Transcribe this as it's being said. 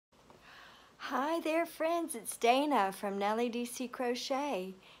Hi there friends, it's Dayna from Nellie DeeCee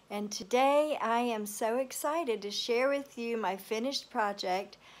Crochet, and today I am so excited to share with you my finished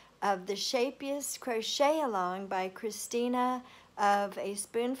project of the Scheepjes Crochet Along by Christina of A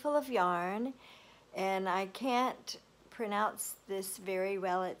Spoonful of Yarn. And I can't pronounce this very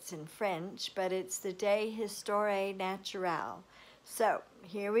well, it's in French, but it's the Dayna of Naturelle. So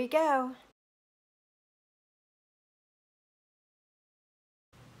here we go.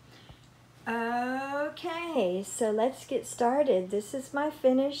 Okay, so let's get started. This is my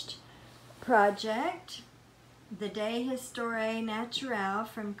finished project, the Dayna of Naturelle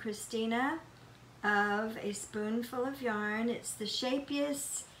from Christina of A Spoonful of Yarn. It's the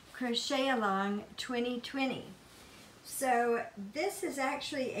Scheepjes Crochet Along 2020. So this is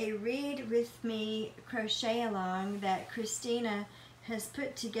actually a read with me crochet along that Christina has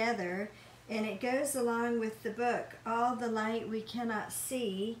put together, and it goes along with the book All the Light We Cannot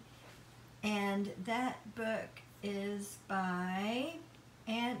See. And that book is by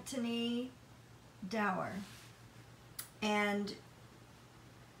Antony Doerr. And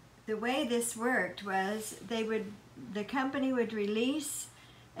the way this worked was the company would release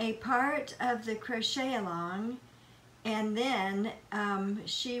a part of the crochet along, and then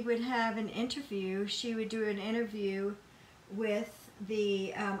she would have an interview. She would do an interview with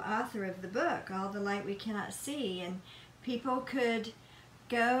the author of the book, All the Light We Cannot See, and people could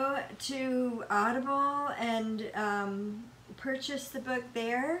go to Audible and purchase the book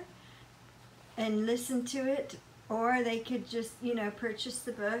there and listen to it, or they could just, purchase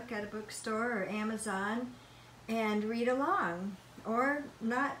the book at a bookstore or Amazon and read along, or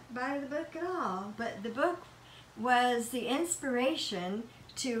not buy the book at all. But the book was the inspiration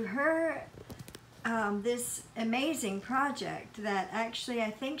to her this amazing project that actually, I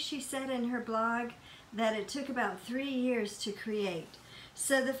think she said in her blog that it took about 3 years to create.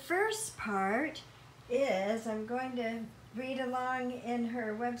 So the first part is, I'm going to read along in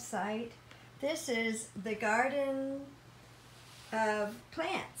her website. This is the Garden of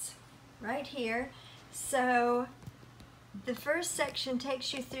Plants right here. So the first section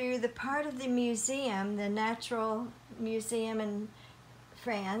takes you through the part of the museum, the Naturelle Museum in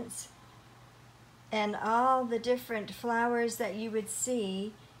France, and all the different flowers that you would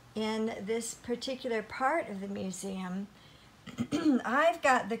see in this particular part of the museum. I've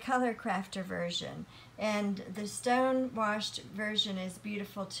got the color crafter version, and the stone washed version is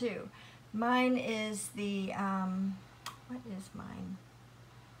beautiful too. Mine is the, what is mine?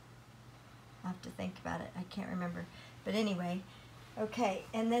 I'll have to think about it. I can't remember. But anyway, okay.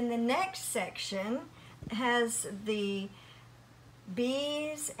 And then the next section has the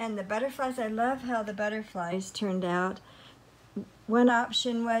bees and the butterflies. I love how the butterflies turned out. One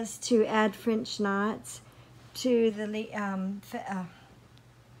option was to add French knots to the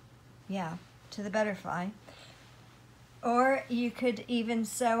to the butterfly, or you could even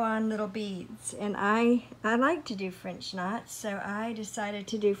sew on little beads, and I like to do French knots, so I decided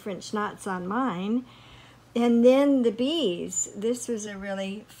to do French knots on mine. And then the bees, this was a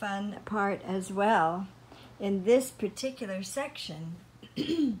really fun part as well in this particular section.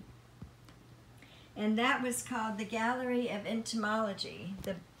 And that was called the Gallery of Entomology,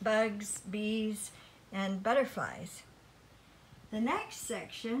 the bugs, bees, and butterflies. The next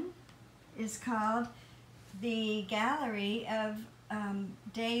section is called the Gallery of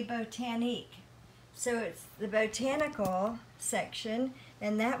Des Botaniques. So it's the botanical section,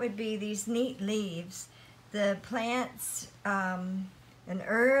 and that would be these neat leaves, the plants and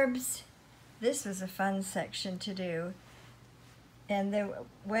herbs. This was a fun section to do. And the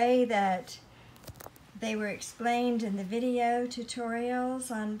way that they were explained in the video tutorials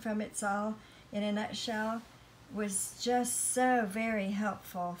from It's All in a Nutshell was just so very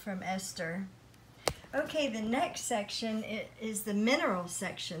helpful from Esther. Okay, the next section is the mineral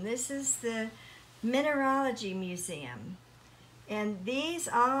section. This is the Mineralogy Museum, and these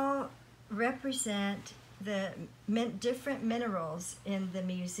all represent the different minerals in the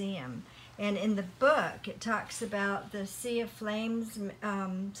museum. And in the book it talks about the Sea of Flames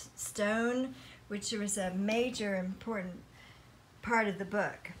stone, which was a major important part of the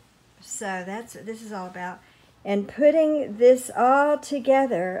book. So that's what this is all about. And putting this all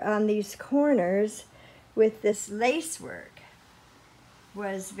together on these corners with this lace work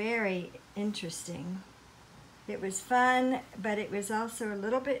was very interesting. It was fun, but it was also a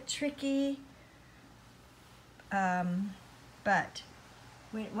little bit tricky. But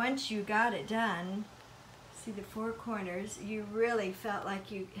once you got it done, see the four corners, you really felt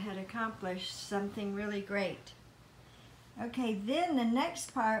like you had accomplished something really great. Okay, then the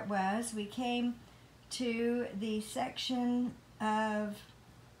next part was we came to the section of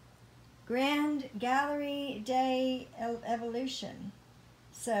Grand Gallery Day Evolution.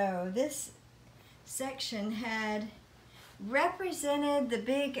 So this section had represented the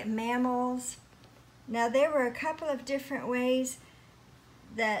big mammals. Now there were a couple of different ways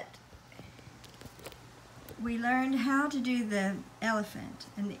that we learned how to do the elephant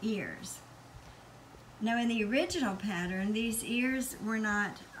and the ears. Now in the original pattern, these ears were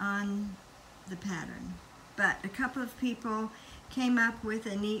not on the pattern, but a couple of people came up with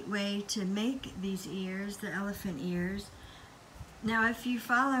a neat way to make these ears, the elephant ears. Now if you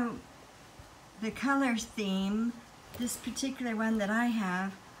follow the color theme, this particular one that I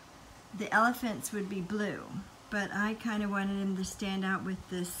have, the elephants would be blue, but I kind of wanted them to stand out with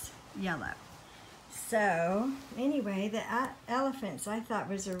this yellow. So anyway, the elephants I thought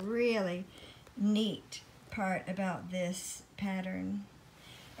was a really neat part about this pattern.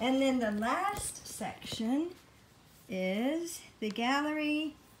 And then the last section is the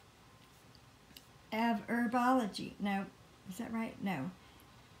Gallery of Herbology. No, is that right? No,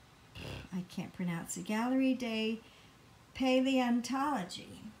 I can't pronounce it. Gallery de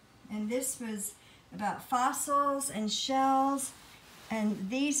Paleontology. And this was about fossils and shells, and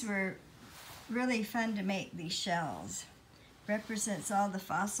these were really fun to make. These shells represents all the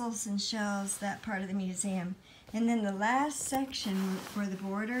fossils and shells, that part of the museum. And then the last section for the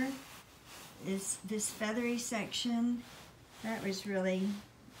border is this feathery section. That was really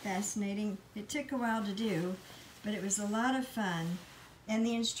fascinating. It took a while to do, but it was a lot of fun. And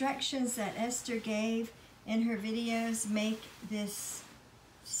the instructions that Esther gave in her videos make this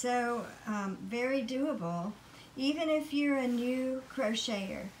so very doable. Even if you're a new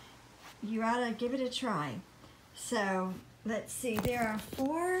crocheter, you ought to give it a try. So let's see, there are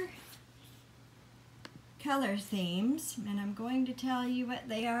 4 color themes, and I'm going to tell you what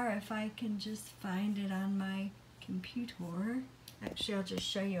they are if I can just find it on my computer. Actually, I'll just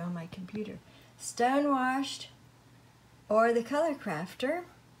show you on my computer. Stonewashed, or the Color Crafter.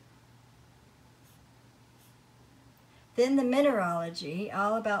 Then the Mineralogy,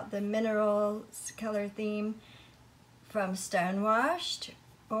 all about the minerals color theme from Stonewashed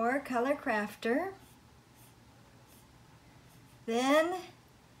or Color Crafter. Then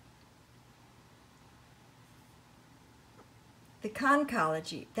the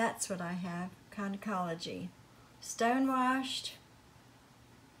Conchology, that's what I have, Conchology. Stonewashed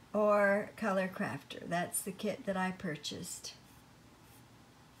or Color Crafter, that's the kit that I purchased.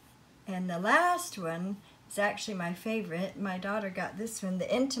 And the last one is actually my favorite. My daughter got this one,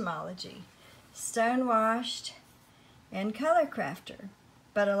 the Entomology. Stonewashed and Color Crafter.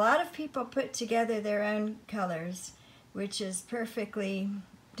 But a lot of people put together their own colors, which is perfectly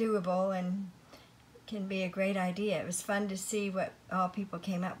doable and can be a great idea. It was fun to see what all people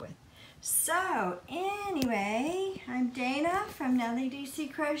came up with. So anyway, I'm Dayna from Nellie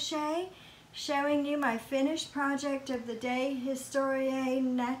DeeCee Crochet, showing you my finished project of the day, Historie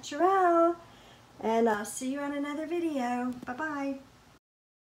Naturelle. And I'll see you on another video. Bye-bye.